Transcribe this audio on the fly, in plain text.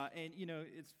And,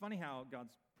 it's funny how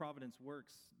God's providence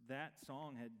works. That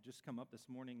song had just come up this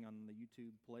morning on the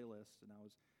YouTube playlist, and I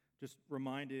was just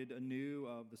reminded anew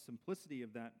of the simplicity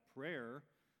of that prayer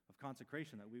of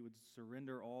consecration, that we would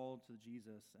surrender all to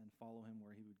Jesus and follow him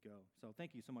where he would go. So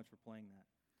thank you so much for playing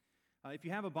that. If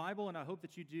you have a Bible, and I hope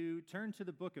that you do, turn to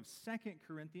the book of 2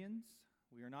 Corinthians.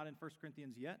 We are not in 1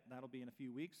 Corinthians yet. That'll be in a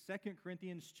few weeks. 2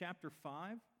 Corinthians chapter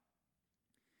 5.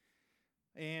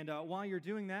 And while you're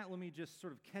doing that, let me just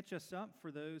sort of catch us up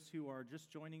for those who are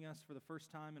just joining us for the first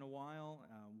time in a while.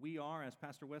 We are, as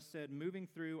Pastor West said, moving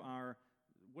through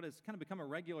what has kind of become a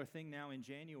regular thing now in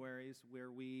Januaries,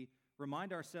 where we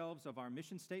remind ourselves of our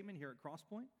mission statement here at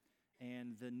Crosspoint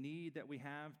and the need that we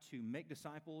have to make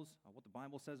disciples, what the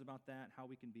Bible says about that, how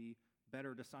we can be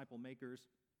better disciple makers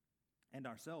and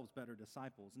ourselves better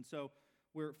disciples. And so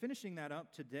we're finishing that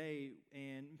up today,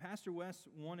 and Pastor West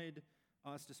wanted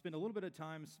us to spend a little bit of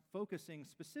time focusing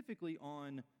specifically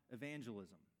on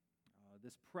evangelism,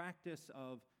 this practice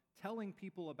of telling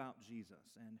people about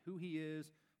Jesus and who he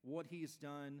is, what he's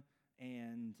done,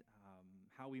 and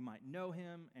how we might know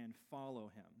him and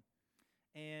follow him.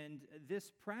 And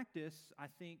this practice, I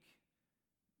think,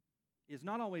 is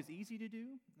not always easy to do,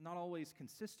 not always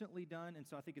consistently done, and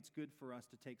so I think it's good for us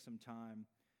to take some time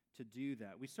to do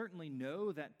that. We certainly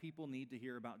know that people need to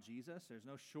hear about Jesus. There's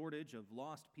no shortage of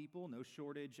lost people, no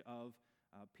shortage of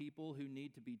people who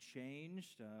need to be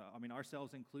changed,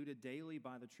 ourselves included, daily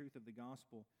by the truth of the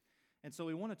gospel. And so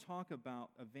we want to talk about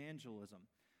evangelism.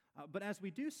 But as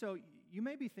we do so, you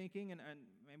may be thinking, and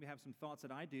maybe have some thoughts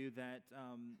that I do, that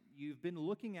you've been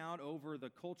looking out over the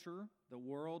culture, the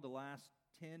world, the last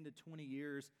 10 to 20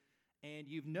 years, and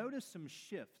you've noticed some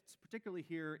shifts, particularly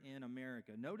here in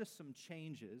America. Noticed some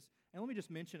changes. And let me just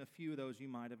mention a few of those you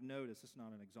might have noticed. It's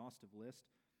not an exhaustive list.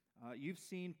 You've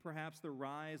seen perhaps the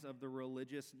rise of the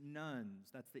religious nones.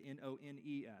 That's the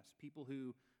N-O-N-E-S. People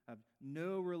who have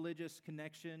no religious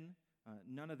connection,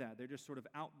 none of that. They're just sort of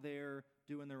out there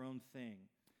doing their own thing.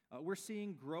 We're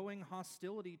seeing growing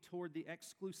hostility toward the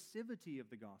exclusivity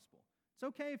of the gospel. It's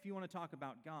okay if you want to talk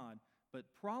about God, but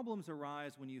problems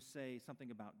arise when you say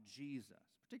something about Jesus,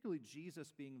 particularly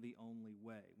Jesus being the only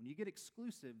way. When you get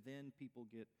exclusive, then people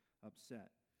get upset.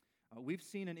 We've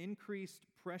seen an increased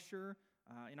pressure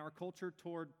in our culture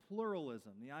toward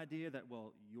pluralism, the idea that,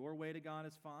 well, your way to God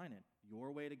is fine, and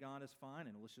your way to God is fine,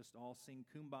 and let's just all sing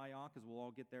Kumbaya because we'll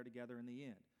all get there together in the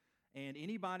end. And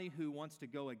anybody who wants to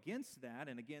go against that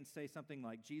and again say something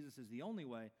like Jesus is the only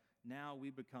way, now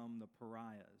we become the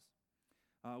pariahs.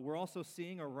 We're also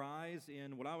seeing a rise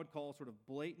in what I would call sort of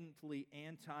blatantly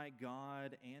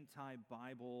anti-God,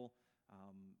 anti-Bible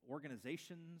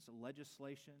organizations,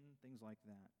 legislation, things like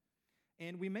that.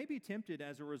 And we may be tempted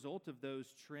as a result of those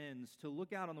trends to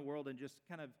look out on the world and just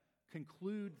kind of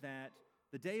conclude that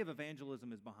the day of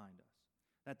evangelism is behind us.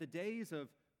 That the days of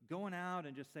going out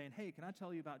and just saying, hey, can I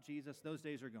tell you about Jesus, those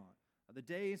days are gone. The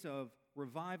days of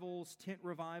revivals, tent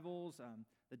revivals,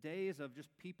 the days of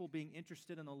just people being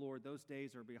interested in the Lord, those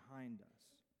days are behind us.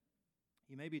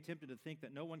 You may be tempted to think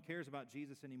that no one cares about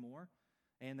Jesus anymore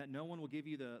and that no one will give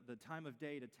you the time of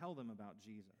day to tell them about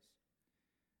Jesus.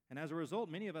 And as a result,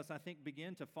 many of us, I think,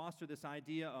 begin to foster this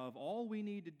idea of all we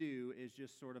need to do is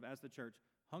just sort of, as the church,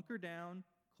 hunker down,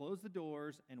 close the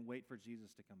doors, and wait for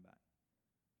Jesus to come back.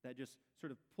 That just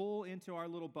sort of pull into our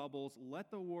little bubbles,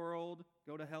 let the world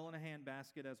go to hell in a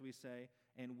handbasket, as we say,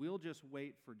 and we'll just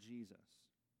wait for Jesus.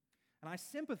 And I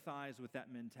sympathize with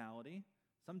that mentality.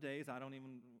 Some days I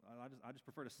just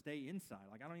prefer to stay inside.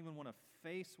 Like I don't even want to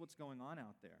face what's going on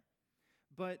out there.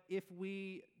 But if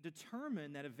we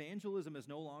determine that evangelism is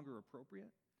no longer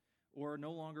appropriate or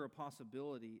no longer a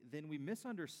possibility, then we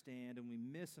misunderstand and we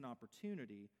miss an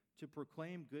opportunity to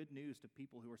proclaim good news to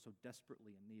people who are so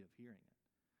desperately in need of hearing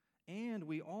it. And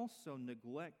we also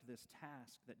neglect this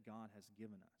task that God has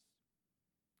given us.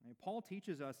 And Paul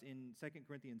teaches us in 2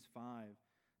 Corinthians 5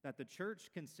 that the church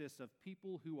consists of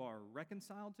people who are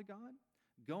reconciled to God,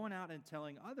 going out and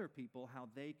telling other people how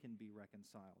they can be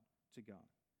reconciled to God.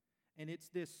 And it's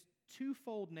this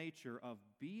twofold nature of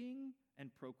being and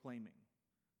proclaiming.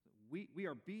 We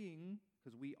are being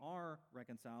because we are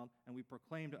reconciled, and we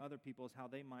proclaim to other people as how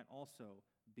they might also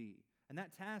be. And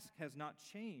that task has not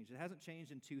changed. It hasn't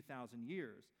changed in 2,000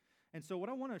 years. And so what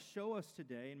I want to show us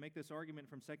today, and make this argument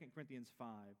from 2 Corinthians 5,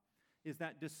 is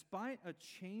that despite a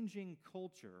changing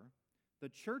culture, the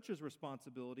church's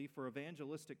responsibility for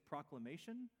evangelistic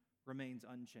proclamation remains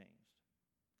unchanged.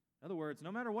 In other words,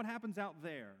 no matter what happens out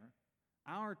there,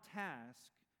 our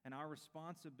task and our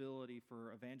responsibility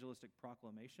for evangelistic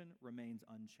proclamation remains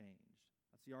unchanged.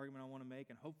 That's the argument I want to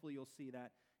make, and hopefully you'll see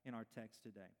that in our text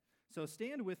today. So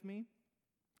stand with me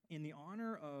in the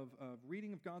honor of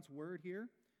reading of God's Word here,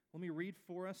 let me read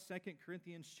for us 2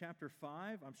 Corinthians chapter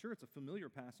 5. I'm sure it's a familiar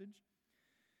passage.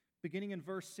 Beginning in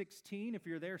verse 16, if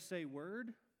you're there, say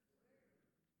word.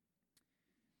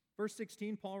 Verse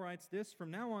 16, Paul writes this, "From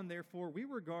now on, therefore, we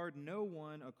regard no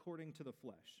one according to the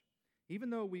flesh. Even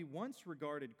though we once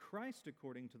regarded Christ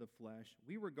according to the flesh,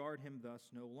 we regard him thus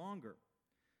no longer.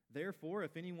 Therefore,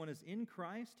 if anyone is in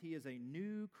Christ, he is a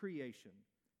new creation.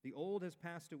 The old has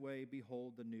passed away,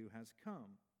 behold, the new has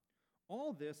come.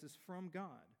 All this is from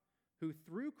God, who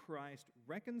through Christ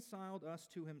reconciled us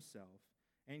to himself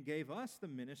and gave us the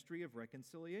ministry of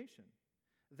reconciliation.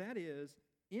 That is,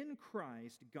 in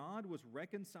Christ, God was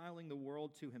reconciling the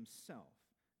world to himself,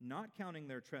 not counting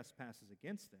their trespasses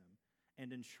against them,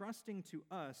 and entrusting to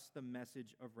us the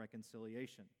message of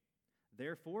reconciliation.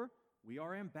 Therefore, we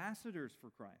are ambassadors for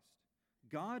Christ,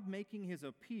 God making his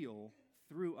appeal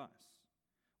through us.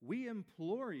 We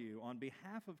implore you on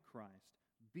behalf of Christ,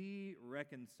 be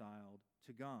reconciled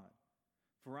to God.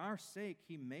 For our sake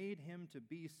he made him to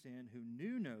be sin who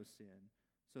knew no sin,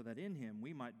 so that in him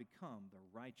we might become the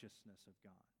righteousness of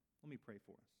God." Let me pray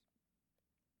for us.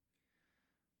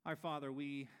 Our Father,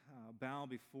 we bow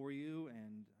before you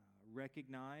and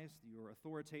recognize your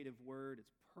authoritative word.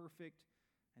 It's perfect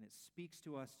and it speaks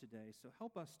to us today. So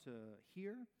help us to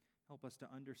hear, help us to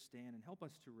understand, and help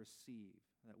us to receive,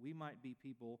 that we might be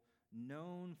people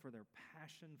known for their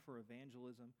passion for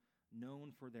evangelism,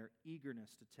 known for their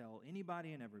eagerness to tell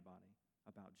anybody and everybody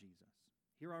about Jesus.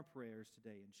 Hear our prayers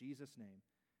today. In Jesus' name,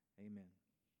 amen.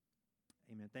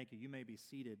 Amen. Thank you. You may be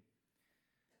seated.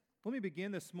 Let me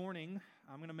begin this morning.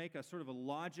 I'm going to make a sort of a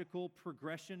logical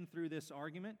progression through this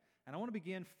argument. And I want to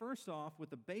begin first off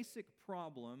with the basic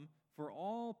problem for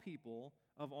all people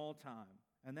of all time,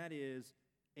 and that is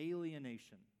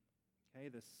alienation. Okay,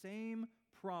 the same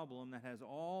problem that has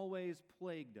always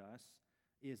plagued us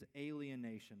is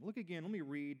alienation. Look again, let me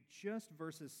read just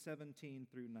verses 17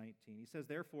 through 19. He says,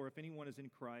 "Therefore, if anyone is in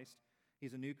Christ,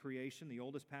 he's a new creation. The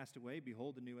old has passed away.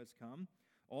 Behold, the new has come.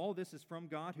 All this is from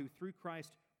God, who through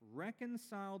Christ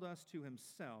reconciled us to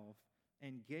himself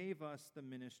and gave us the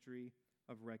ministry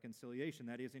of reconciliation."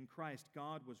 That is, in Christ,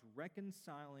 God was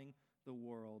reconciling the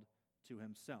world to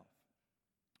himself.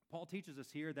 Paul teaches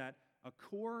us here that a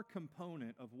core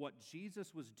component of what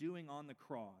Jesus was doing on the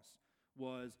cross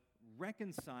was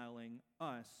reconciling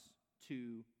us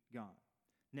to God.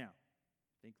 Now,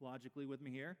 think logically with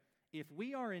me here. If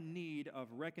we are in need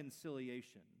of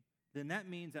reconciliation, then that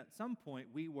means at some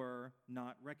point we were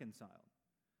not reconciled.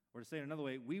 Or to say it another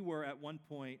way, we were at one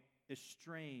point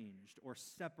estranged or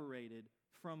separated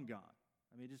from God.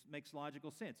 I mean, it just makes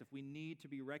logical sense. If we need to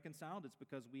be reconciled, it's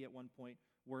because we at one point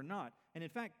were not. And in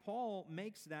fact, Paul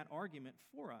makes that argument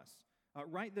for us.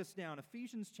 Write this down.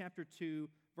 Ephesians chapter 2,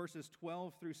 verses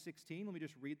 12 through 16. Let me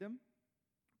just read them.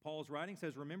 Paul's writing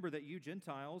says, "Remember that you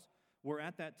Gentiles were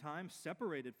at that time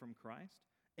separated from Christ,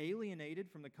 alienated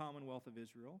from the commonwealth of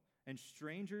Israel, and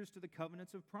strangers to the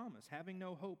covenants of promise, having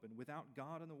no hope and without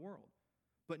God in the world.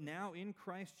 But now in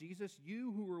Christ Jesus,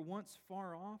 you who were once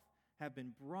far off have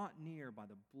been brought near by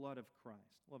the blood of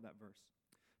Christ." Love that verse.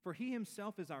 "For he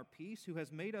himself is our peace, who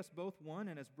has made us both one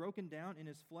and has broken down in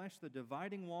his flesh the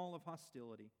dividing wall of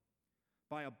hostility,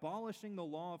 by abolishing the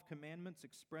law of commandments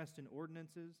expressed in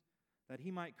ordinances, that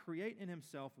he might create in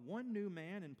himself one new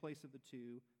man in place of the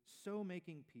two, so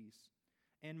making peace,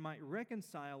 and might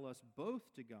reconcile us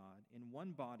both to God in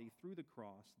one body through the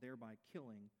cross, thereby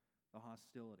killing the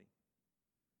hostility."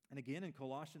 And again in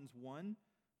Colossians 1,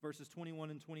 verses 21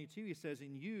 and 22, he says,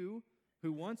 "In you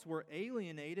who once were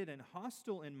alienated and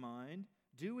hostile in mind,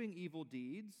 doing evil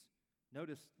deeds,"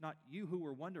 notice, not you who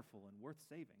were wonderful and worth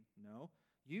saving, no,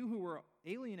 "you who were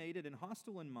alienated and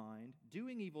hostile in mind,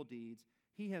 doing evil deeds,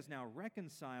 he has now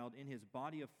reconciled in his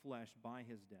body of flesh by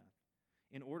his death,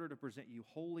 in order to present you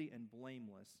holy and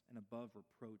blameless and above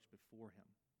reproach before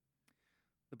him."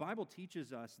 The Bible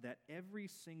teaches us that every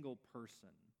single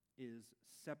person is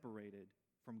separated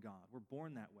from God. We're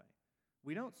born that way.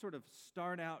 We don't sort of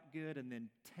start out good and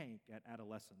then tank at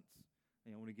adolescence,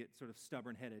 when we get sort of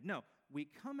stubborn-headed. No, we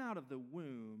come out of the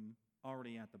womb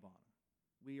already at the bottom.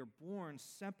 We are born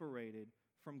separated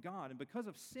from God, and because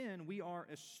of sin, we are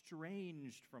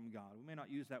estranged from God. We may not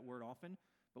use that word often,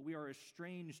 but we are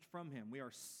estranged from him. We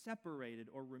are separated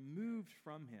or removed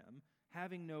from him,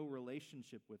 having no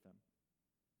relationship with him.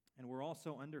 And we're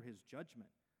also under his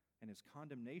judgment and his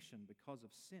condemnation because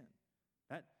of sin.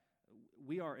 That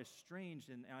we are estranged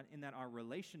in that our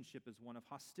relationship is one of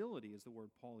hostility, is the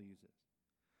word Paul uses.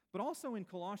 But also in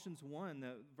Colossians 1,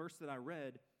 the verse that I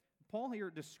read, Paul here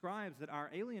describes that our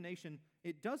alienation,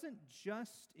 it doesn't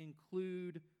just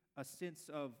include a sense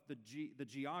of the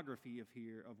geography of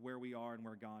here, of where we are and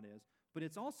where God is, but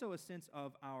it's also a sense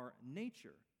of our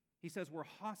nature. He says we're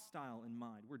hostile in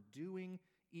mind. We're doing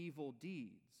evil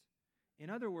deeds. In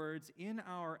other words, in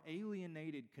our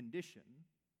alienated condition,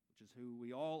 which is who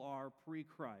we all are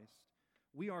pre-Christ,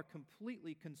 we are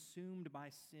completely consumed by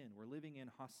sin. We're living in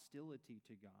hostility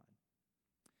to God.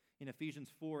 In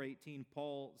Ephesians 4:18,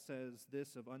 Paul says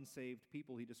this of unsaved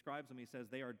people. He describes them. He says,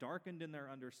 they are darkened in their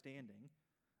understanding,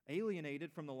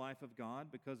 alienated from the life of God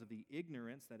because of the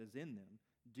ignorance that is in them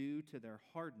due to their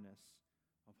hardness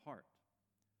of heart.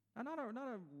 Now, not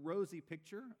a rosy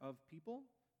picture of people,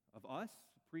 of us,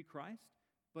 pre-Christ,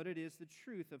 but it is the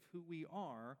truth of who we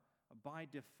are by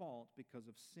default because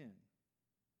of sin.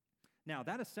 Now,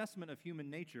 that assessment of human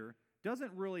nature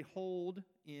doesn't really hold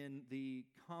in the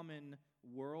common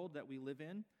world that we live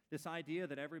in. This idea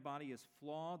that everybody is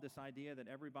flawed, this idea that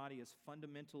everybody is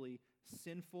fundamentally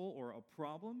sinful or a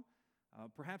problem.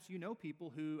 Perhaps you know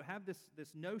people who have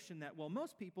this notion that, well,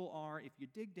 most people are, if you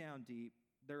dig down deep,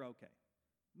 they're okay.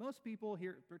 Most people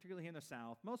here, particularly here in the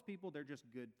South, most people, they're just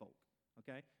good folk,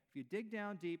 okay? If you dig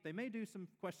down deep, they may do some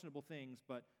questionable things,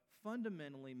 but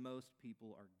fundamentally, most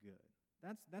people are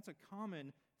good. That's a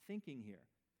common thinking here.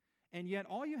 And yet,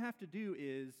 all you have to do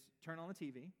is turn on the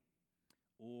TV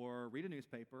or read a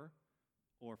newspaper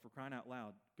or, for crying out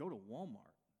loud, go to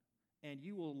Walmart, and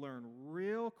you will learn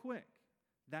real quick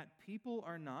that people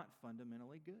are not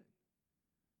fundamentally good.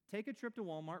 Take a trip to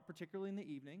Walmart, particularly in the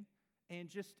evening, and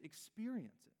just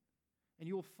experience it. And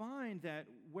you will find that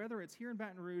whether it's here in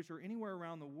Baton Rouge or anywhere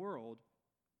around the world,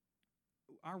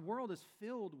 our world is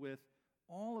filled with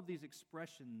all of these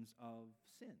expressions of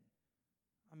sin.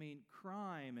 I mean,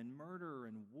 crime and murder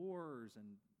and wars and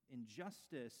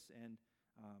injustice and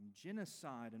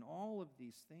genocide and all of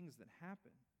these things that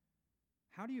happen.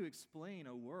 How do you explain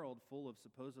a world full of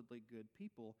supposedly good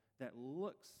people that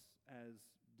looks as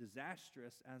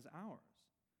disastrous as ours?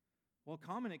 Well,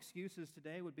 common excuses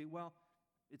today would be, well,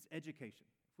 it's education.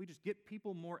 If we just get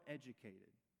people more educated,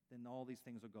 then all these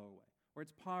things will go away. Or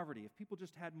it's poverty. If people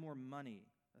just had more money,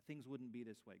 things wouldn't be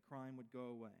this way. Crime would go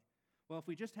away. Well, if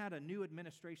we just had a new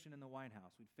administration in the White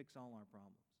House, we'd fix all our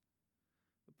problems.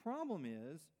 The problem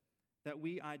is that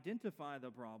we identify the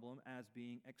problem as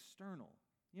being external.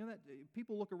 You know, that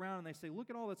people look around and they say, look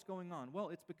at all that's going on. Well,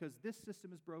 it's because this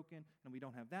system is broken, and we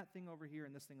don't have that thing over here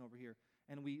and this thing over here.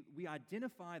 And we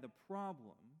identify the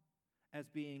problem as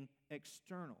being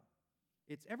external.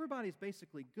 It's everybody's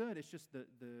basically good. It's just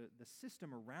the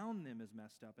system around them is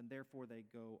messed up, and therefore they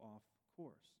go off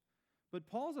course. But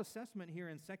Paul's assessment here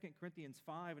in 2 Corinthians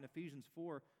 5 and Ephesians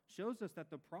 4 shows us that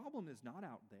the problem is not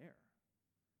out there.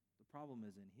 The problem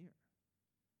is in here.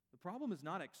 The problem is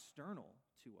not external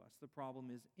to us. The problem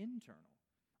is internal.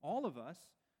 All of us,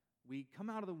 we come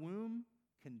out of the womb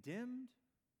condemned.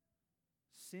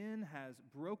 Sin has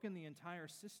broken the entire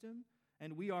system,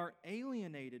 and we are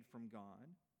alienated from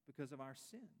God because of our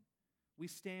sin. We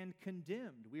stand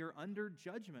condemned. We are under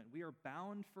judgment. We are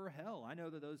bound for hell. I know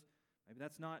that maybe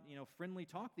that's not, friendly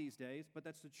talk these days, but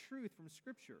that's the truth from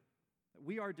Scripture. That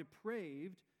we are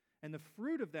depraved, and the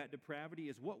fruit of that depravity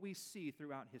is what we see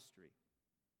throughout history.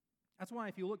 That's why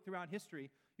if you look throughout history,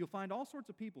 you'll find all sorts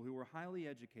of people who were highly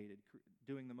educated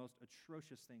doing the most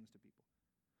atrocious things to people.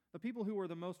 The people who were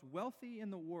the most wealthy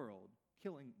in the world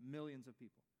killing millions of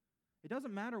people. It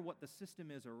doesn't matter what the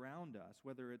system is around us,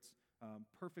 whether it's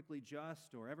perfectly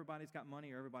just or everybody's got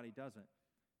money or everybody doesn't.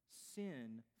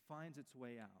 Sin finds its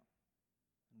way out.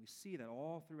 And we see that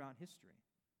all throughout history.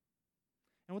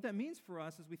 And what that means for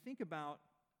us as we think about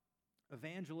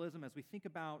evangelism, as we think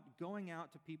about going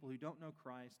out to people who don't know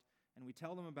Christ, and we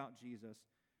tell them about Jesus,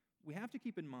 we have to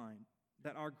keep in mind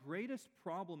that our greatest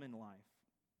problem in life,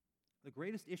 the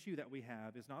greatest issue that we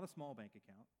have is not a small bank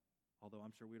account, although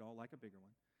I'm sure we'd all like a bigger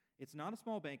one. It's not a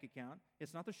small bank account.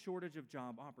 It's not the shortage of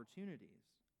job opportunities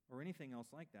or anything else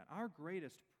like that. Our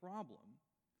greatest problem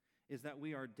is that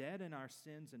we are dead in our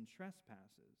sins and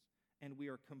trespasses, and we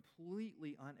are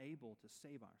completely unable to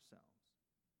save ourselves.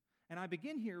 And I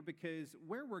begin here because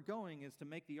where we're going is to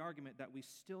make the argument that we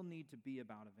still need to be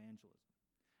about evangelism.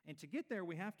 And to get there,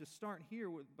 we have to start here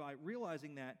by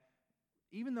realizing that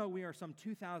even though we are some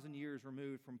 2,000 years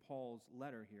removed from Paul's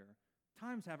letter here,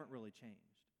 times haven't really changed.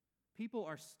 People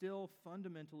are still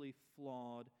fundamentally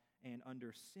flawed and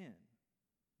under sin.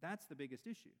 That's the biggest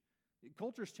issue.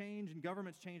 Cultures change and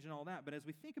governments change and all that, but as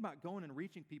we think about going and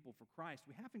reaching people for Christ,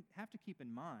 we have to keep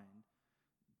in mind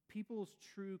people's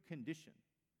true condition.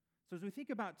 So as we think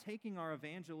about taking our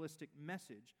evangelistic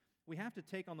message, we have to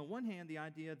take, on the one hand, the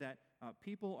idea that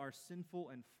people are sinful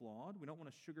and flawed. We don't want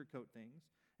to sugarcoat things.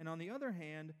 and on the other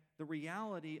hand, the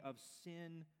reality of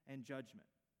sin and judgment.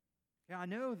 Yeah, I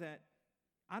know that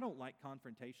I don't like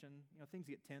confrontation. Things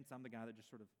get tense. I'm the guy that just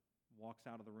sort of walks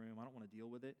out of the room. I don't want to deal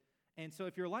with it. And so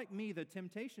if you're like me, the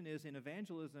temptation is in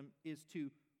evangelism is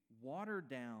to water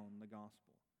down the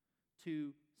gospel,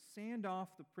 to sand off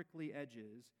the prickly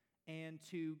edges, and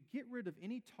to get rid of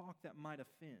any talk that might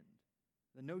offend.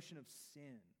 The notion of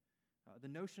sin, the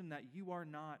notion that you are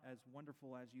not as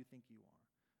wonderful as you think you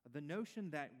are, the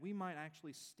notion that we might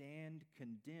actually stand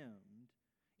condemned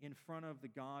in front of the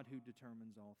God who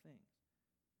determines all things.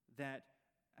 That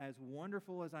as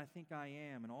wonderful as I think I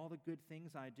am and all the good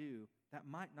things I do, that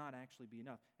might not actually be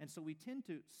enough. And so we tend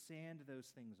to sand those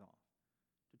things off,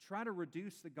 to try to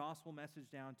reduce the gospel message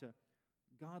down to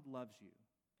God loves you,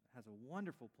 has a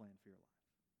wonderful plan for your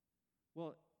life.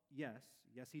 Well,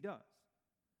 yes, he does.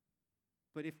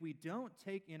 But if we don't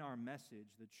take in our message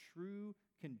the true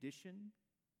condition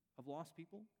of lost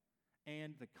people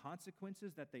and the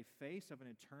consequences that they face of an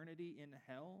eternity in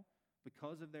hell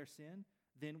because of their sin,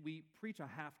 then we preach a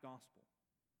half gospel.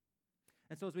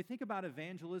 And so as we think about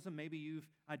evangelism, maybe you've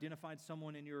identified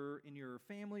someone in your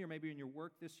family or maybe in your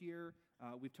work this year.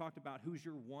 We've talked about who's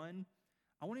your one.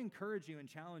 I want to encourage you and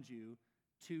challenge you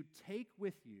to take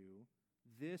with you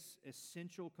this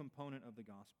essential component of the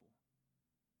gospel.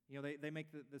 They make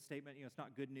the statement, it's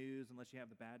not good news unless you have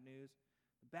the bad news.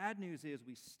 The bad news is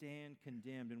we stand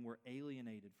condemned and we're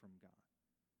alienated from God.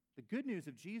 The good news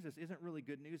of Jesus isn't really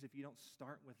good news if you don't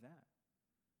start with that.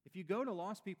 If you go to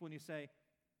lost people and you say,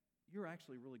 you're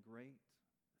actually really great,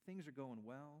 things are going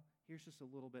well, here's just a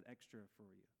little bit extra for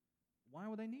you. Why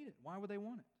would they need it? Why would they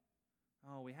want it?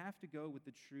 Oh, we have to go with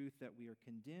the truth that we are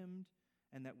condemned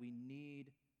and that we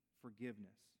need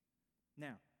forgiveness.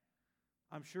 Now,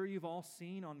 I'm sure you've all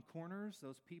seen on corners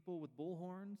those people with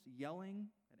bullhorns yelling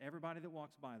at everybody that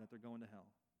walks by that they're going to hell.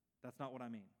 That's not what I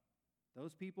mean.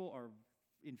 Those people are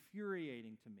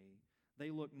infuriating to me.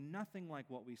 They look nothing like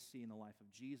what we see in the life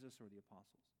of Jesus or the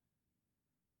apostles.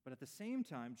 But at the same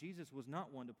time, Jesus was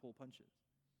not one to pull punches.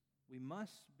 We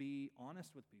must be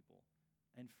honest with people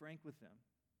and frank with them.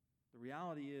 The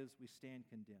reality is we stand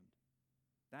condemned.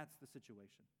 That's the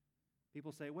situation.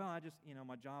 People say, well,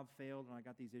 my job failed and I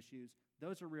got these issues.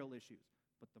 Those are real issues.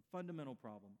 But the fundamental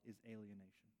problem is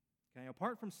alienation. Okay?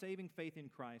 Apart from saving faith in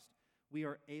Christ, we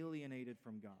are alienated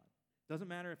from God. Doesn't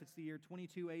matter if it's the year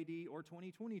 22 AD or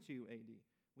 2022 AD.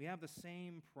 We have the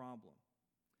same problem.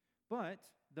 But,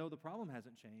 though the problem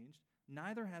hasn't changed,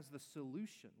 neither has the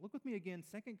solution. Look with me again,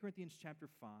 2 Corinthians chapter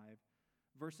 5,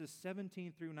 verses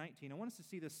 17 through 19. I want us to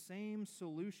see the same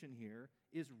solution here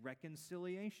is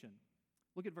reconciliation.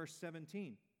 Look at verse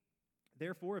 17.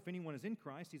 Therefore, if anyone is in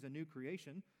Christ, he's a new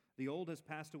creation. The old has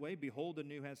passed away. Behold, the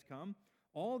new has come.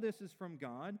 All this is from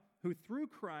God, who through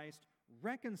Christ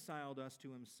reconciled us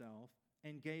to himself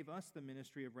and gave us the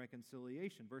ministry of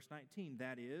reconciliation. Verse 19,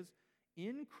 that is,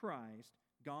 in Christ,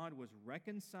 God was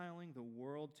reconciling the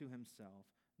world to himself,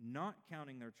 not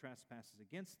counting their trespasses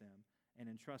against them, and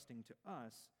entrusting to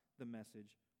us the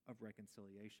message of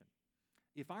reconciliation.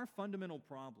 If our fundamental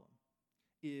problem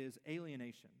is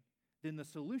alienation, then the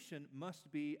solution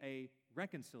must be a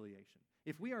reconciliation.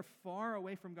 If we are far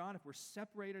away from God, if we're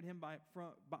separated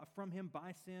from him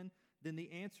by sin, then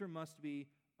the answer must be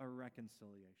a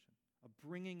reconciliation, of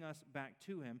bringing us back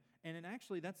to him. And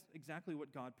actually, that's exactly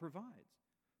what God provides.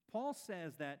 Paul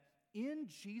says that in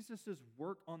Jesus'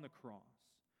 work on the cross,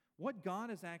 what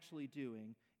God is actually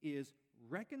doing is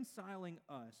reconciling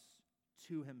us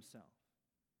to himself.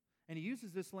 And he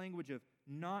uses this language of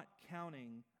not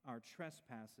counting our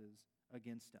trespasses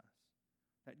against us.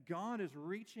 That God is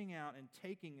reaching out and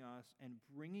taking us and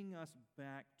bringing us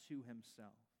back to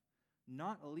himself.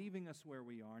 Not leaving us where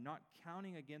we are, not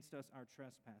counting against us our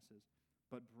trespasses,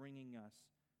 but bringing us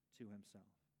to himself.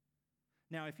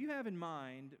 Now, if you have in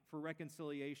mind for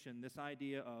reconciliation this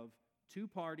idea of two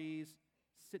parties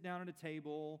sit down at a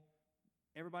table,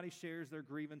 everybody shares their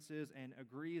grievances and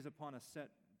agrees upon a set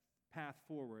path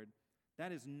forward,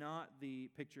 that is not the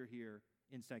picture here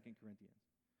in 2 Corinthians.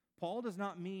 Paul does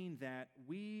not mean that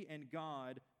we and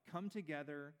God come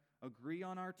together, agree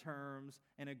on our terms,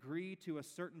 and agree to a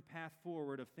certain path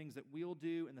forward of things that we'll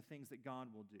do and the things that God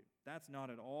will do. That's not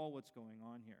at all what's going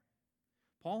on here.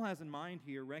 Paul has in mind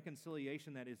here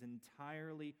reconciliation that is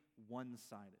entirely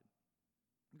one-sided.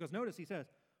 Because notice he says,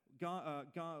 God,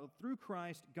 through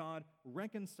Christ, God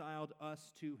reconciled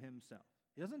us to himself.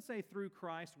 He doesn't say through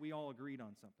Christ we all agreed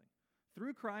on something.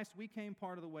 Through Christ we came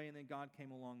part of the way and then God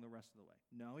came along the rest of the way.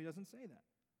 No, he doesn't say that.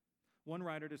 One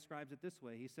writer describes it this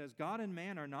way. He says, God and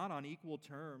man are not on equal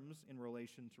terms in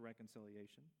relation to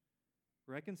reconciliation.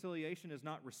 Reconciliation is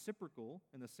not reciprocal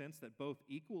in the sense that both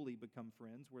equally become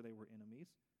friends where they were enemies.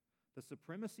 The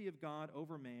supremacy of God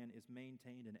over man is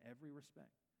maintained in every respect.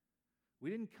 We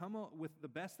didn't come up with the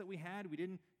best that we had. We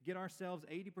didn't get ourselves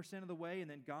 80% of the way, and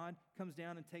then God comes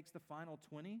down and takes the final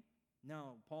 20.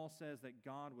 No, Paul says that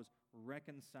God was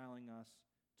reconciling us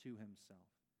to himself.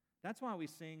 That's why we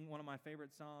sing one of my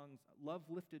favorite songs, Love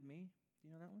Lifted Me. Do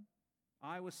you know that one?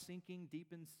 I was sinking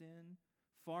deep in sin,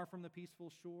 far from the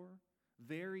peaceful shore,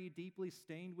 very deeply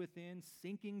stained within,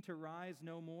 sinking to rise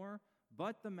no more.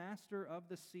 But the master of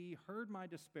the sea heard my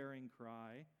despairing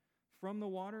cry. From the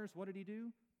waters, what did he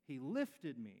do? He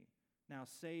lifted me. Now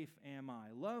safe am I.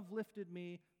 Love lifted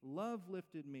me,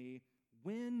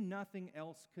 when nothing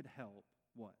else could help.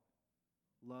 What?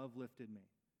 Love lifted me.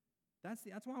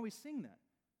 That's why we sing that.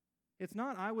 It's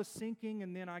not I was sinking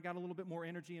and then I got a little bit more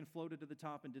energy and floated to the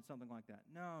top and did something like that.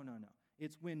 No.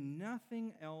 It's when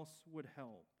nothing else would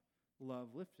help, love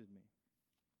lifted me.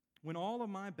 When all of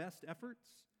my best efforts,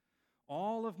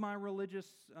 all of my religious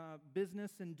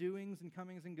business and doings and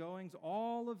comings and goings,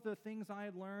 all of the things I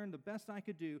had learned, the best I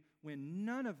could do, when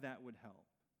none of that would help,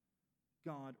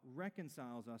 God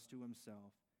reconciles us to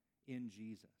himself in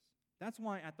Jesus. That's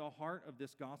why at the heart of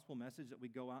this gospel message that we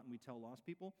go out and we tell lost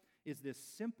people is this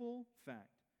simple fact.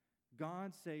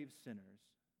 God saves sinners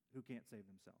who can't save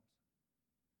themselves.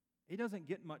 It doesn't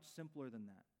get much simpler than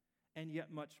that, and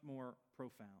yet much more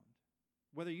profound.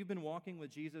 Whether you've been walking with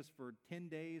Jesus for 10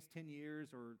 days, 10 years,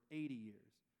 or 80 years,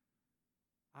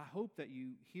 I hope that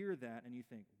you hear that and you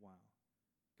think, wow,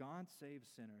 God saves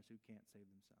sinners who can't save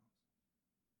themselves.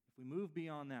 If we move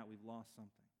beyond that, we've lost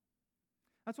something.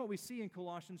 That's what we see in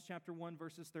Colossians chapter 1,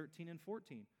 verses 13 and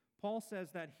 14. Paul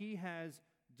says that he has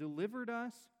delivered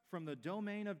us from the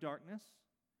domain of darkness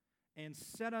and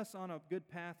set us on a good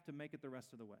path to make it the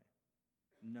rest of the way.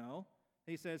 No.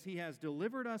 He says he has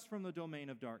delivered us from the domain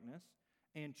of darkness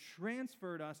and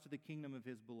transferred us to the kingdom of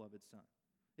his beloved Son.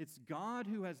 It's God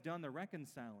who has done the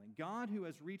reconciling, God who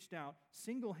has reached out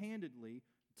single-handedly,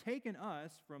 taken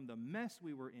us from the mess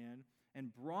we were in,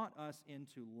 and brought us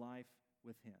into life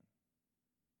with him.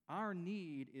 Our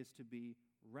need is to be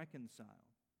reconciled.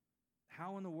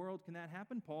 How in the world can that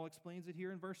happen? Paul explains it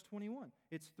here in verse 21.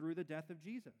 It's through the death of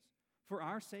Jesus. For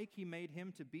our sake he made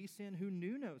him to be sin who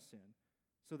knew no sin,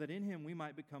 so that in him we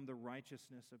might become the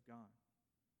righteousness of God.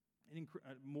 And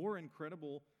more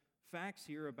incredible facts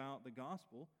here about the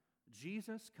gospel.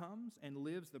 Jesus comes and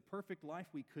lives the perfect life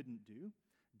we couldn't do,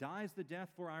 dies the death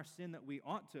for our sin that we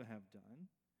ought to have done,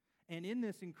 and in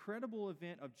this incredible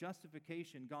event of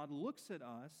justification, God looks at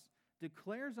us,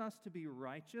 declares us to be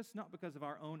righteous, not because of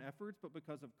our own efforts, but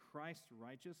because of Christ's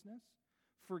righteousness,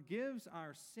 forgives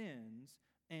our sins,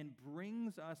 and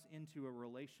brings us into a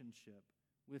relationship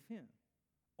with him.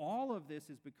 All of this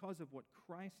is because of what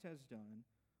Christ has done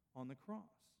on the cross.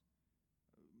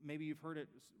 Maybe you've heard it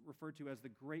referred to as the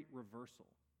great reversal,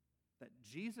 that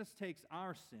Jesus takes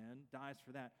our sin, dies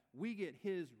for that. We get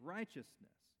his righteousness.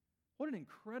 What an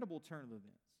incredible turn of events.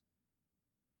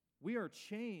 We are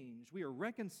changed. We are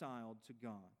reconciled to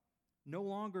God. No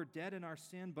longer dead in our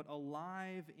sin, but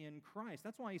alive in Christ.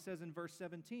 That's why he says in verse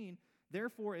 17,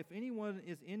 therefore, if anyone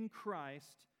is in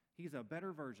Christ, he's a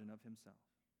better version of himself.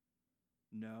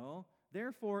 No.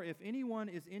 Therefore, if anyone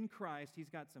is in Christ, he's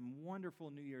got some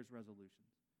wonderful New Year's resolutions.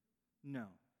 No.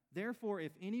 Therefore,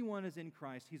 if anyone is in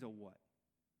Christ, he's a what?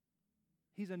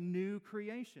 He's a new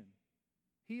creation.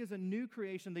 He is a new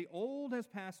creation. The old has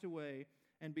passed away,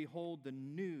 and behold, the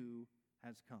new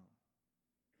has come.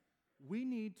 We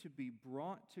need to be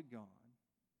brought to God,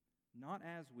 not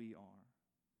as we are,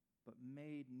 but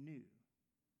made new,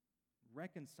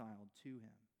 reconciled to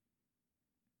him.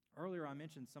 Earlier I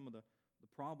mentioned some of the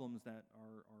problems that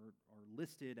are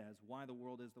listed as why the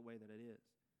world is the way that it is.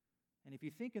 And if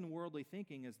you think in worldly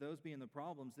thinking as those being the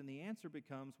problems, then the answer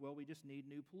becomes, well, we just need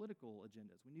new political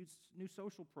agendas. We need new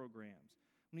social programs.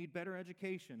 We need better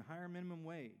education, higher minimum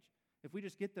wage. If we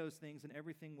just get those things, then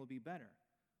everything will be better.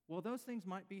 Well, those things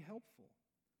might be helpful,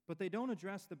 but they don't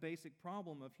address the basic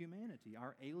problem of humanity,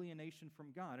 our alienation from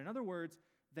God. In other words,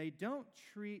 they don't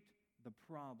treat the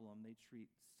problem, they treat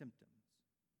symptoms.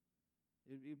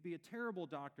 It would be a terrible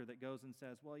doctor that goes and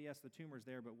says, well, yes, the tumor's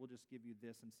there, but we'll just give you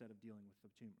this instead of dealing with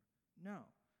the tumor. No,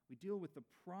 we deal with the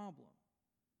problem.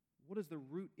 What is the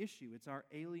root issue? It's our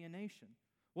alienation.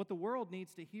 What the world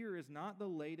needs to hear is not the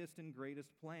latest and greatest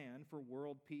plan for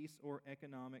world peace or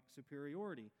economic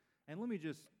superiority. And let me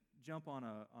just jump on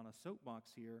a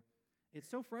soapbox here. It's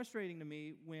so frustrating to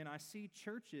me when I see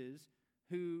churches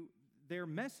who their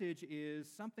message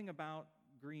is something about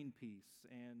Greenpeace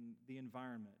and the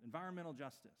environment, environmental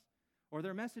justice, or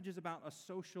their message is about a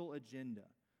social agenda,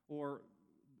 or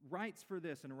rights for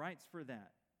this and rights for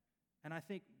that. And I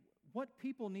think what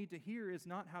people need to hear is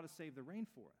not how to save the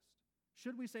rainforest.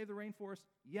 Should we save the rainforest?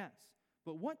 Yes.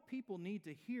 But what people need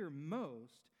to hear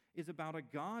most is about a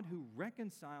God who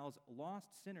reconciles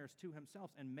lost sinners to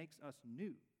himself and makes us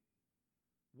new.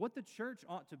 What the church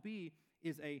ought to be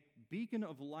is a beacon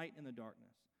of light in the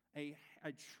darkness, a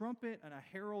trumpet and a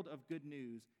herald of good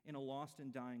news in a lost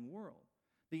and dying world.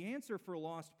 The answer for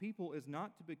lost people is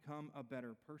not to become a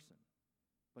better person,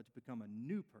 but to become a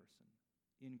new person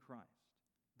in Christ.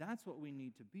 That's what we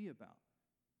need to be about.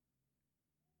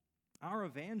 Our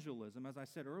evangelism, as I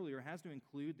said earlier, has to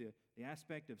include the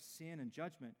aspect of sin and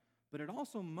judgment, but it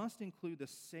also must include the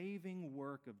saving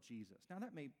work of Jesus. Now,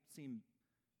 that may seem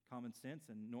common sense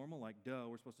and normal, like, duh,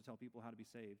 we're supposed to tell people how to be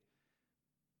saved.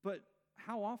 But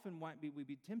how often might we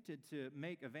be tempted to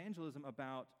make evangelism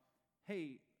about,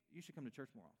 hey, you should come to church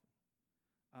more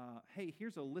often. Hey,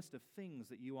 here's a list of things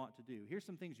that you ought to do. Here's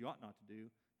some things you ought not to do,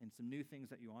 and some new things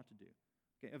that you ought to do.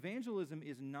 Okay, evangelism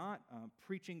is not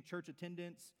preaching church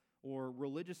attendance or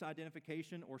religious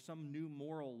identification or some new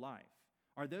moral life.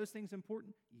 Are those things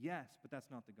important? Yes, but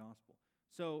that's not the gospel.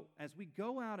 So as we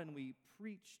go out and we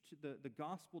preach to the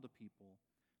gospel to people,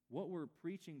 what we're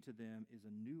preaching to them is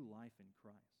a new life in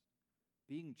Christ,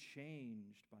 being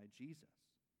changed by Jesus.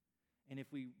 And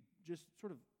if we just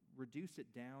sort of reduce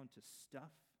it down to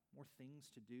stuff, more things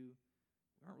to do,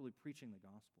 we aren't really preaching the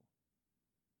gospel.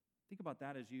 Think about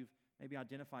that as you've maybe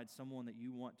identified someone that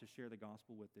you want to share the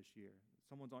gospel with this year.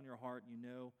 Someone's on your heart, and you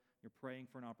know you're praying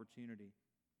for an opportunity.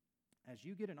 As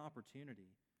you get an opportunity,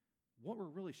 what we're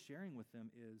really sharing with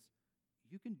them is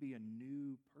you can be a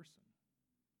new person.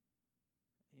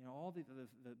 You know, all the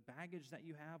baggage that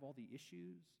you have, all the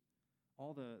issues,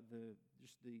 all the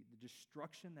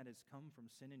destruction that has come from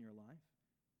sin in your life,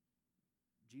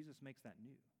 Jesus makes that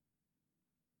new.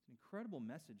 It's an incredible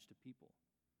message to people.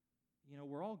 You know,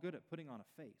 we're all good at putting on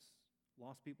a face.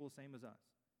 Lost people, same as us.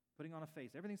 Putting on a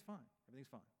face. Everything's fine.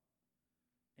 Everything's fine.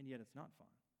 And yet it's not fine.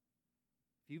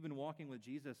 If you've been walking with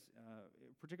Jesus,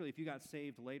 particularly if you got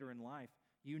saved later in life,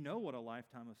 you know what a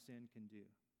lifetime of sin can do.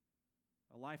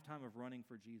 A lifetime of running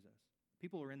for Jesus.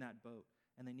 People are in that boat,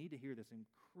 and they need to hear this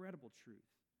incredible truth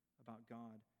about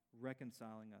God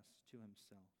reconciling us to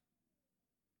himself.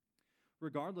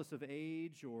 Regardless of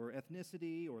age or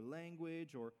ethnicity or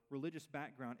language or religious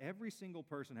background, every single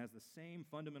person has the same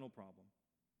fundamental problem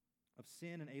of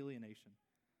sin and alienation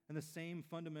and the same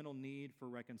fundamental need for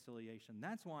reconciliation.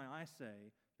 That's why I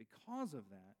say, because of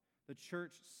that, the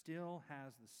church still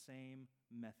has the same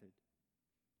method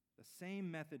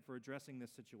for addressing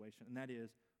this situation, and that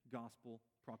is gospel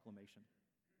proclamation.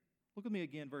 Look with me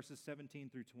again, verses 17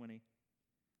 through 20.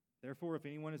 Therefore, if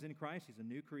anyone is in Christ, he's a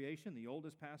new creation. The old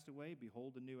has passed away.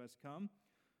 Behold, the new has come.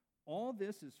 All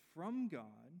this is from God,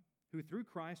 who through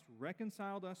Christ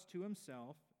reconciled us to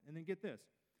himself, and then get this,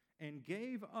 and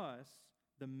gave us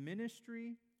the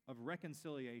ministry of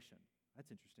reconciliation.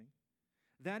 That's interesting.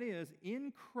 That is,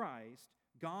 in Christ,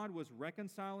 God was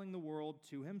reconciling the world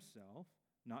to himself,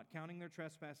 not counting their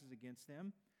trespasses against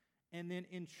them, and then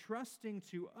entrusting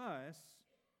to us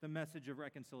the message of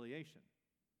reconciliation.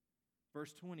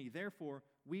 Verse 20, therefore,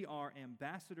 we are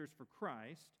ambassadors for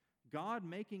Christ, God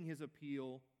making his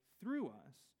appeal through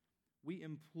us. We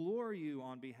implore you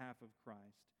on behalf of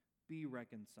Christ, be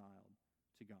reconciled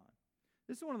to God.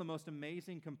 This is one of the most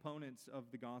amazing components of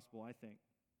the gospel, I think,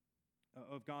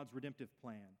 of God's redemptive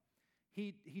plan.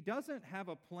 He doesn't have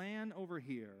a plan over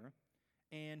here,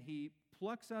 and he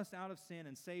plucks us out of sin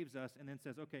and saves us, and then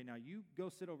says, okay, now you go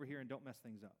sit over here and don't mess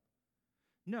things up.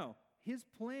 No, his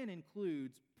plan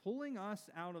includes pulling us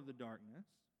out of the darkness,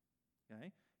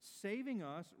 okay, saving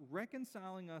us,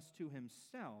 reconciling us to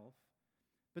himself,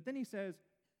 but then he says,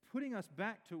 putting us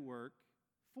back to work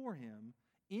for him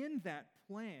in that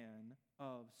plan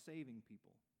of saving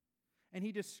people. And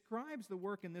he describes the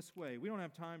work in this way. We don't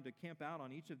have time to camp out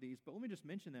on each of these, but let me just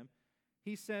mention them.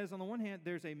 He says, on the one hand,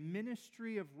 there's a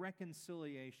ministry of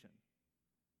reconciliation.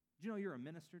 Do you know you're a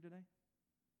minister today?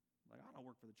 Like, I don't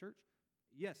work for the church.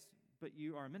 Yes, but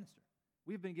you are a minister.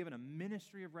 We've been given a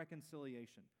ministry of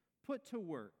reconciliation, put to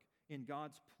work in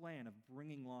God's plan of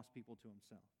bringing lost people to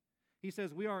himself. He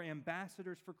says we are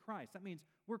ambassadors for Christ. That means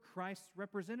we're Christ's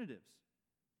representatives.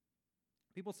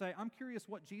 People say, I'm curious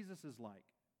what Jesus is like.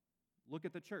 Look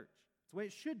at the church. It's the way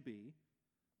it should be.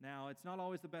 Now, it's not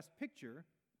always the best picture,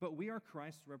 but we are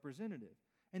Christ's representative.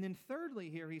 And then thirdly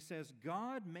here, he says,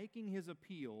 God making his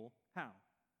appeal, how?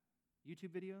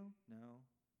 YouTube video? No.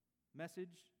 Message?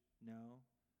 No.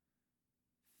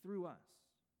 Through us.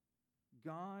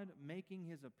 God making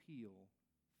his appeal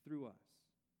through us.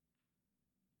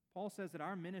 Paul says that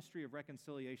our ministry of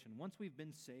reconciliation, once we've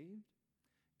been saved,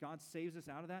 God saves us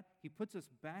out of that. He puts us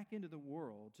back into the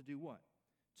world to do what?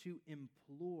 To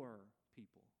implore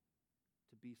people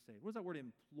to be saved. What does that word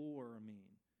implore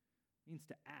mean? It means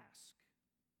to ask.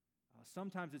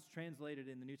 Sometimes it's translated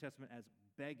in the New Testament as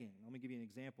begging. Let me give you an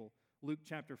example. Luke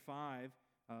chapter 5,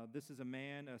 this is a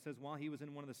man, says, while he was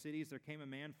in one of the cities, there came a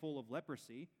man full of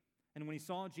leprosy. And when he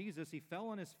saw Jesus, he fell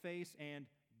on his face and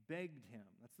begged him.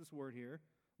 That's this word here.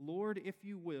 Lord, if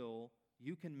you will,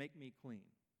 you can make me clean.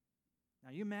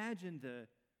 Now you imagine the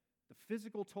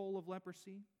physical toll of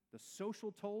leprosy, the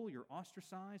social toll, you're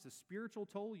ostracized, the spiritual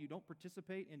toll, you don't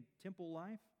participate in temple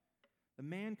life. The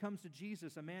man comes to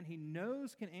Jesus, a man he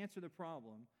knows can answer the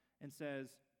problem, and says,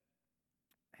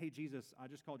 hey, Jesus, I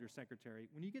just called your secretary.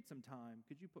 When you get some time,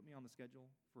 could you put me on the schedule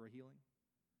for a healing?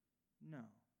 No.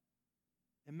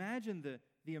 Imagine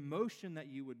the emotion that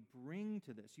you would bring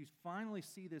to this. You finally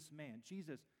see this man.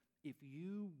 Jesus, if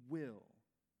you will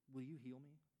you heal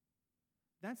me?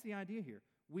 That's the idea here.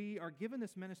 We are given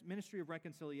this ministry of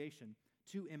reconciliation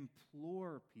to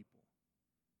implore people.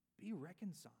 Be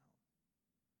reconciled.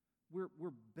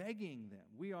 We're begging them.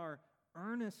 We are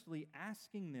earnestly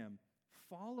asking them,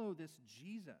 follow this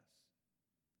Jesus.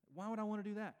 Why would I want to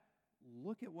do that?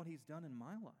 Look at what he's done in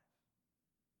my life.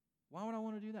 Why would I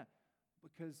want to do that?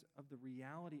 Because of the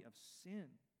reality of sin.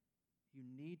 You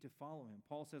need to follow him.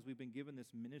 Paul says we've been given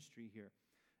this ministry here.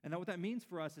 And what that means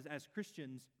for us is as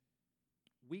Christians,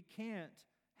 we can't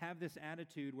have this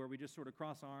attitude where we just sort of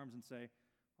cross arms and say,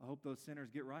 I hope those sinners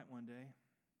get right one day.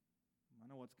 I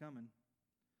know what's coming.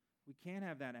 We can't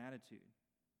have that attitude.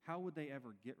 How would they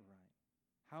ever get right?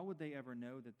 How would they ever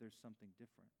know that there's something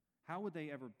different? How would they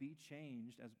ever be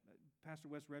changed? As Pastor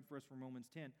West read for us from Romans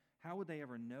 10, how would they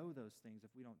ever know those things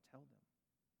if we don't tell them?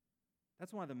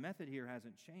 That's why the method here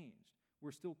hasn't changed.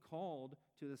 We're still called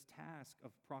to this task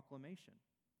of proclamation.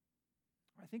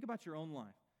 All right, think about your own life.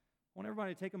 I want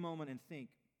everybody to take a moment and think,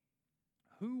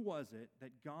 who was it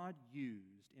that God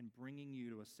used in bringing you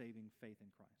to a saving faith in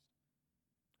Christ?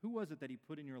 Who was it that he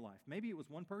put in your life? Maybe it was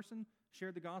one person,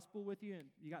 shared the gospel with you and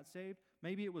you got saved.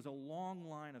 Maybe it was a long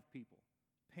line of people,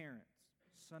 parents,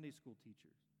 Sunday school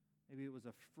teachers. Maybe it was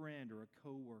a friend or a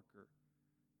coworker.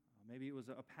 Maybe it was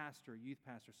a pastor, a youth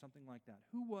pastor, something like that.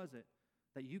 Who was it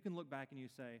that you can look back and you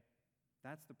say,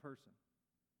 that's the person?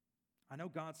 I know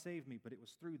God saved me, but it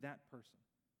was through that person.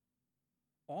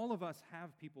 All of us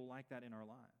have people like that in our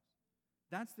lives.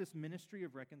 That's this ministry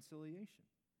of reconciliation.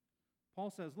 Paul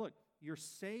says, look, you're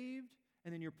saved,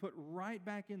 and then you're put right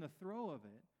back in the throw of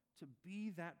it to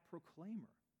be that proclaimer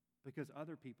because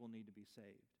other people need to be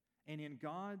saved. And in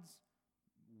God's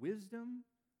wisdom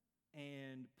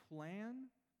and plan,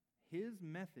 his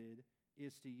method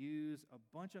is to use a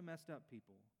bunch of messed up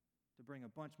people to bring a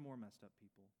bunch more messed up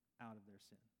people out of their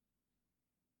sin.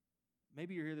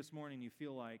 Maybe you're here this morning and you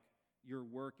feel like your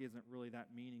work isn't really that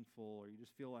meaningful, or you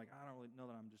just feel like, I don't really know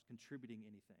that I'm just contributing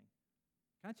anything.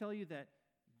 Can I tell you that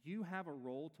you have a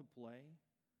role to play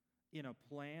in a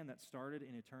plan that started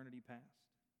in eternity past?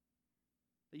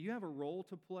 That you have a role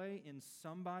to play in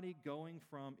somebody going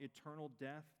from eternal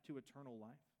death to eternal life?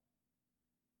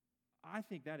 I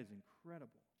think that is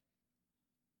incredible.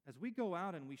 As we go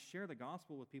out and we share the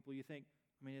gospel with people, you think,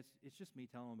 I mean, it's just me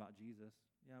telling them about Jesus.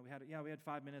 We had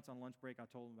 5 minutes on lunch break, I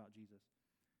told them about Jesus.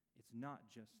 It's not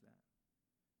just that.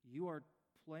 You are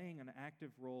playing an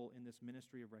active role in this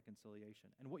ministry of reconciliation.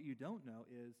 And what you don't know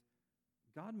is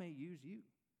God may use you.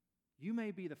 You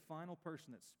may be the final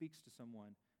person that speaks to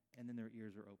someone and then their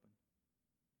ears are open.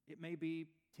 It may be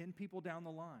 10 people down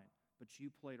the line, but you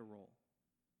played a role.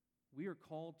 We are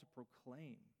called to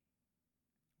proclaim.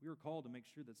 We are called to make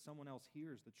sure that someone else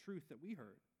hears the truth that we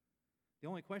heard. The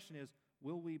only question is,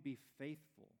 will we be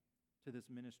faithful to this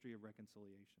ministry of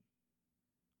reconciliation?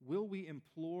 Will we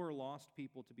implore lost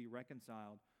people to be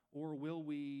reconciled, or will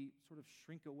we sort of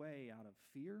shrink away out of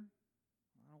fear?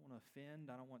 I don't want to offend.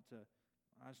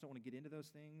 I just don't want to get into those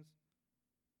things.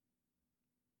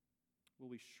 Will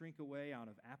we shrink away out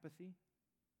of apathy?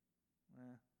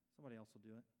 Somebody else will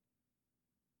do it.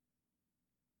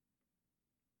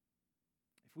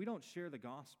 If we don't share the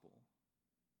gospel,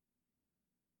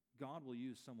 God will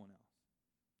use someone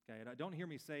else. Okay, don't hear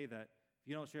me say that if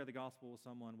you don't share the gospel with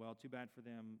someone, well, too bad for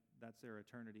them, that's their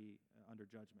eternity under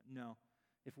judgment. No.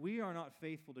 If we are not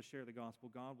faithful to share the gospel,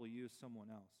 God will use someone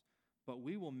else. But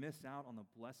we will miss out on the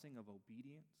blessing of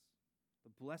obedience,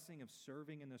 the blessing of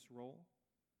serving in this role,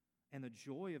 and the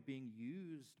joy of being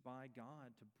used by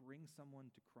God to bring someone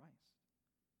to Christ.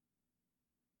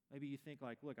 Maybe you think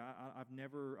like, look, I've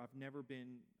never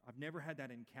had that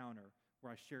encounter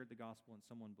where I shared the gospel and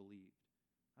someone believed.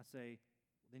 I say,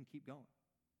 then keep going.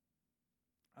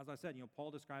 As I said,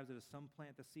 Paul describes it as some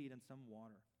plant the seed and some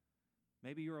water.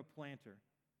 Maybe you're a planter.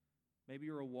 Maybe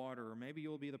you're a waterer. Maybe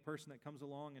you'll be the person that comes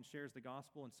along and shares the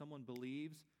gospel and someone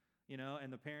believes,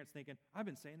 and the parents thinking, I've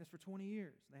been saying this for 20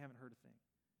 years. And they haven't heard a thing.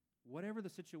 Whatever the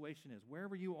situation is,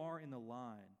 wherever you are in the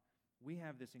line, we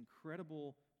have this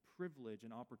incredible privilege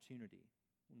and opportunity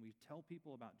when we tell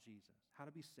people about Jesus, how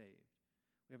to be saved.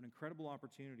 We have an incredible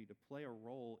opportunity to play a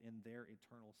role in their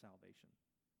eternal salvation.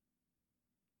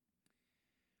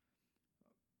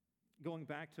 Going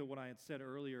back to what I had said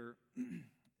earlier,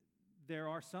 there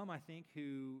are some, I think,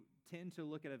 who tend to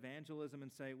look at evangelism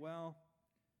and say, well,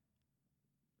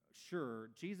 sure,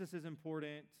 Jesus is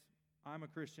important. I'm a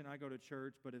Christian, I go to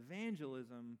church, but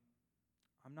evangelism,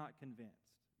 I'm not convinced.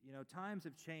 Times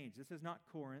have changed. This is not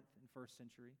Corinth in first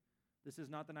century. This is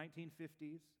not the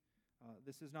 1950s.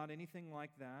 This is not anything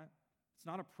like that. It's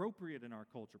not appropriate in our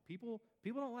culture. People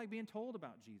don't like being told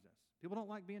about Jesus. People don't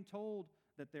like being told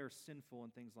that they're sinful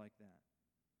and things like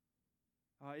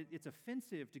that. It's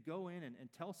offensive to go in and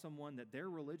tell someone that their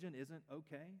religion isn't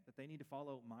okay, that they need to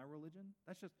follow my religion.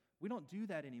 We don't do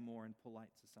that anymore in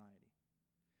polite society.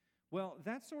 Well,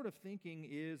 that sort of thinking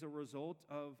is a result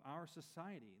of our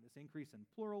society, this increase in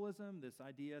pluralism, this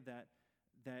idea that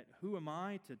who am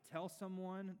I to tell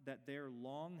someone that their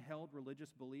long-held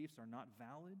religious beliefs are not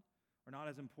valid or not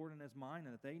as important as mine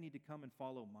and that they need to come and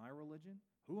follow my religion?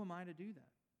 Who am I to do that?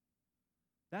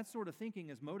 That sort of thinking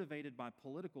is motivated by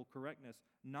political correctness,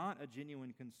 not a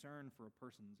genuine concern for a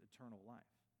person's eternal life.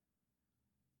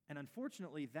 And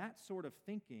unfortunately, that sort of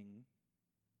thinking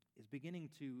is beginning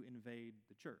to invade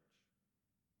the church.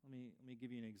 Let me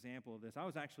give you an example of this. I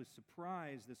was actually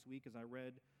surprised this week as I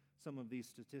read some of these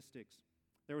statistics.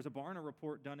 There was a Barna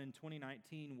report done in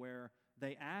 2019 where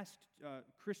they asked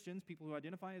Christians, people who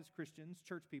identify as Christians,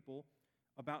 church people,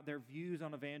 about their views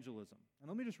on evangelism. And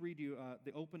let me just read you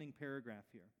the opening paragraph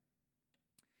here.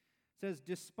 It says,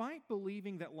 despite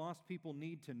believing that lost people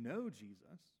need to know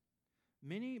Jesus,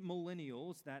 many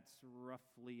millennials, that's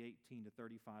roughly 18 to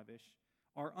 35-ish,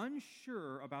 are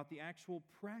unsure about the actual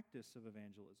practice of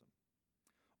evangelism.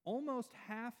 Almost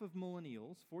half of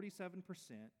millennials, 47%,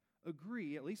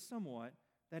 agree, at least somewhat,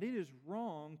 that it is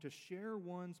wrong to share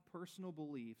one's personal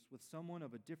beliefs with someone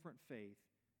of a different faith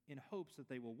in hopes that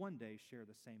they will one day share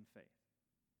the same faith.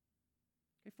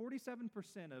 Okay,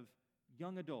 47% of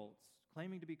young adults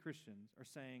claiming to be Christians are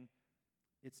saying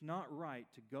it's not right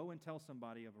to go and tell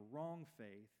somebody of a wrong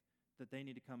faith that they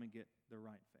need to come and get the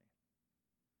right faith.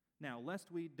 Now,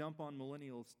 lest we dump on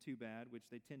millennials too bad, which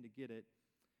they tend to get it,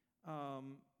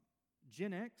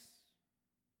 Gen X,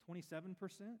 27%,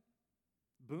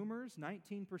 Boomers,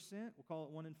 19%, we'll call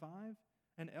it 1 in 5,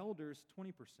 and Elders,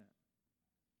 20%.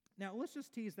 Now, let's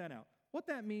just tease that out. What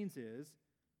that means is,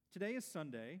 today is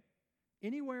Sunday,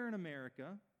 anywhere in America,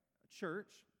 a church,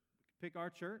 pick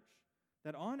our church,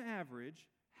 that on average,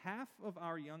 half of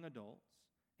our young adults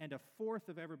and a fourth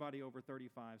of everybody over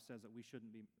 35 says that we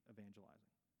shouldn't be evangelizing.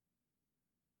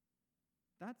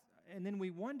 And then we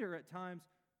wonder at times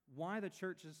why the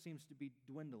church seems to be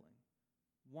dwindling,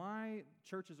 why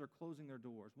churches are closing their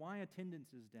doors, why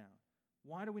attendance is down,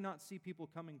 why do we not see people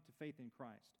coming to faith in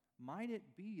Christ? Might it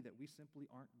be that we simply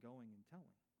aren't going and telling?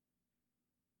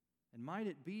 And might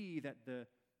it be that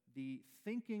the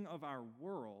thinking of our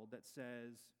world that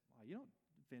says, well, you don't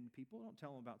offend people, don't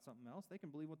tell them about something else, they can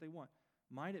believe what they want.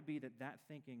 Might it be that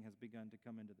thinking has begun to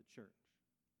come into the church?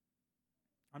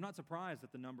 I'm not surprised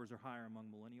that the numbers are higher among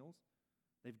millennials.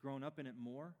 They've grown up in it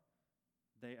more.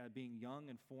 They are being young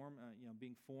and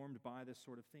being formed by this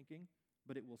sort of thinking,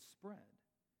 but it will spread.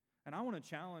 And I want to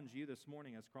challenge you this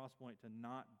morning as Crosspoint to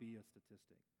not be a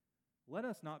statistic. Let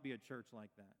us not be a church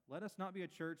like that. Let us not be a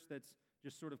church that's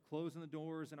just sort of closing the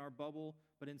doors in our bubble,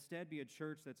 but instead be a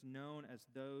church that's known as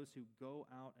those who go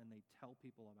out and they tell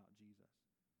people about Jesus.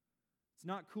 It's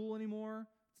not cool anymore.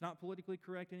 It's not politically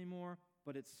correct anymore,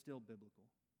 but it's still biblical.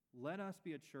 Let us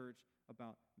be a church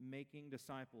about making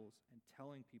disciples and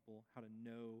telling people how to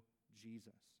know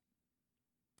Jesus.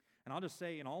 And I'll just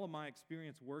say, in all of my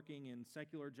experience working in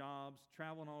secular jobs,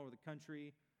 traveling all over the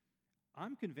country,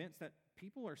 I'm convinced that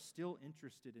people are still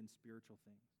interested in spiritual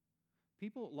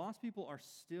things. Lost people are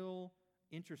still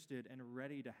interested and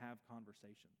ready to have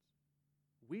conversations.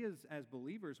 We as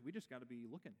believers, we just got to be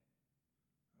looking.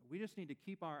 We just need to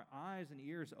keep our eyes and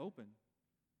ears open.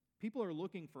 People are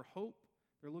looking for hope.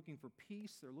 They're looking for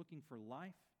peace. They're looking for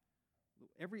life.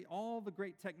 All the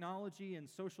great technology and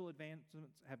social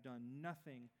advancements have done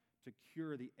nothing to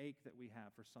cure the ache that we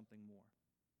have for something more.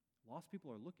 Lost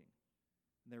people are looking.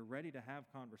 They're ready to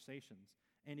have conversations.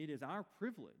 And it is our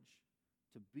privilege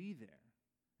to be there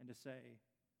and to say,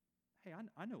 hey,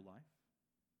 I know life.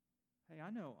 Hey, I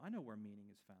know where meaning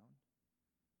is found.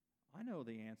 I know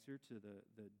the answer to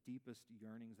the deepest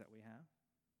yearnings that we have.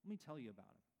 Let me tell you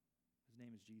about him. His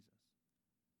name is Jesus.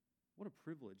 What a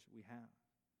privilege we have.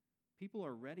 People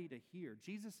are ready to hear.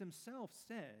 Jesus himself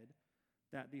said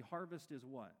that the harvest is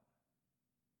what?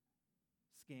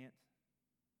 Scant,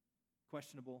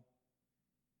 questionable,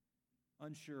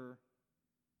 unsure.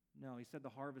 No, he said the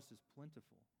harvest is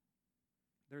plentiful.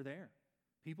 They're there.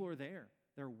 People are there.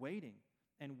 They're waiting.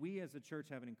 And we as a church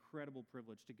have an incredible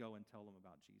privilege to go and tell them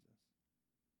about Jesus.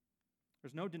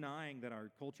 There's no denying that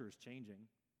our culture is changing.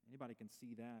 Anybody can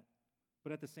see that.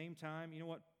 But at the same time, you know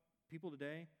what? People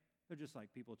today, they're just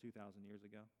like people 2,000 years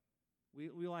ago.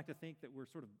 We like to think that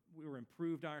we were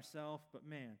improved ourselves, but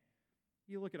man,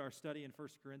 you look at our study in 1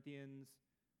 Corinthians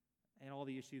and all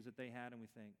the issues that they had, and we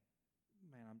think,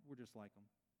 man, we're just like them.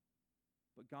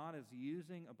 But God is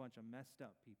using a bunch of messed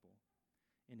up people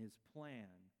in his plan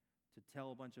to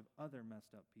tell a bunch of other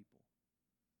messed up people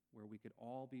where we could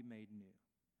all be made new,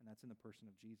 and that's in the person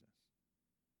of Jesus.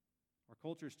 Our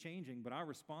culture is changing, but our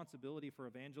responsibility for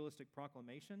evangelistic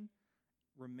proclamation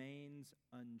remains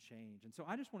unchanged. And so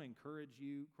I just want to encourage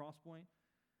you, Crosspoint,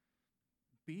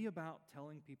 be about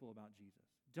telling people about Jesus.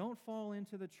 Don't fall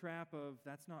into the trap of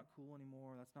that's not cool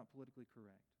anymore, that's not politically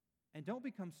correct. And don't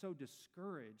become so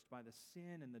discouraged by the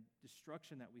sin and the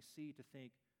destruction that we see to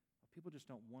think, oh, people just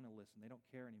don't want to listen, they don't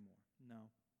care anymore. No.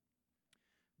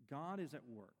 God is at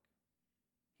work.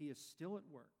 He is still at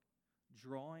work,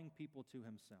 drawing people to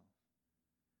himself.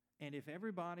 And if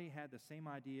everybody had the same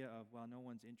idea of, well, no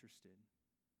one's interested,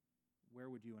 where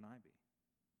would you and I be?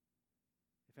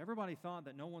 If everybody thought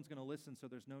that no one's going to listen, so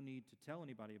there's no need to tell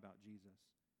anybody about Jesus,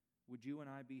 would you and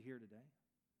I be here today?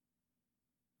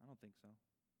 I don't think so.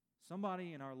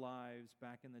 Somebody in our lives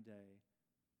back in the day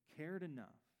cared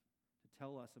enough to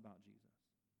tell us about Jesus.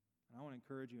 And I want to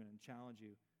encourage you and challenge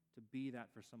you to be that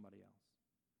for somebody else.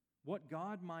 What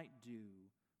God might do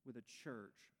with a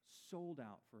church sold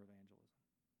out for evangelism.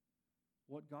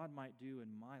 What God might do in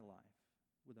my life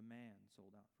with a man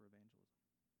sold out for evangelism.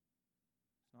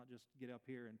 It's not just get up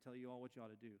here and tell you all what you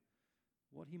ought to do.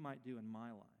 What he might do in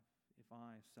my life if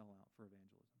I sell out for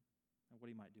evangelism, and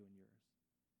what he might do in yours.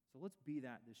 So let's be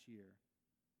that this year.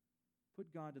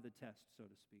 Put God to the test, so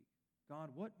to speak.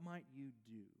 God, what might you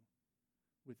do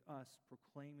with us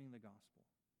proclaiming the gospel?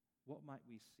 What might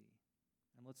we see?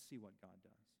 And let's see what God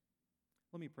does.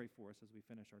 Let me pray for us as we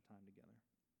finish our time together.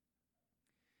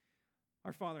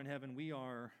 Our Father in heaven, we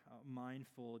are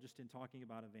mindful, just in talking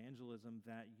about evangelism,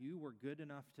 that you were good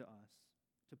enough to us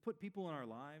to put people in our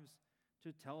lives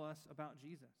to tell us about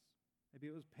Jesus. Maybe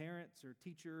it was parents or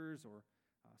teachers or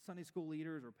Sunday school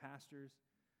leaders or pastors,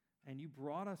 and you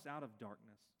brought us out of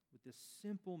darkness with this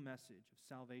simple message of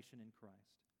salvation in Christ.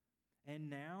 And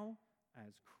now,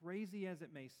 as crazy as it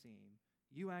may seem,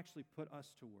 you actually put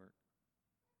us to work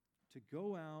to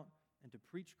go out and to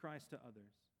preach Christ to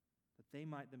others, that they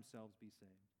might themselves be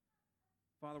saved.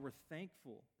 Father, we're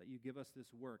thankful that you give us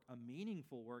this work, a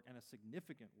meaningful work and a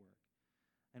significant work.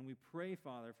 And we pray,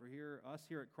 Father, for us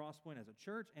here at Crosspoint as a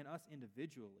church and us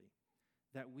individually,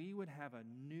 that we would have a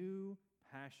new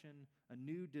passion, a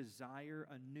new desire,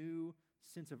 a new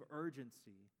sense of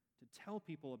urgency to tell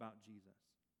people about Jesus.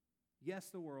 Yes,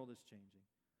 the world is changing,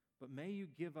 but may you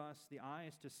give us the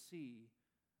eyes to see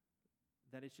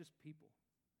that it's just people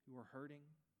who are hurting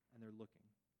and they're looking.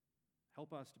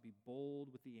 Help us to be bold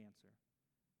with the answer,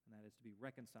 and that is to be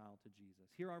reconciled to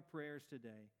Jesus. Hear our prayers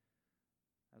today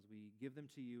as we give them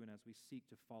to you and as we seek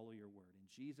to follow your word. In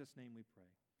Jesus' name we pray.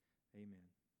 Amen.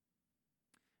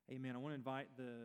 Amen. I want to invite the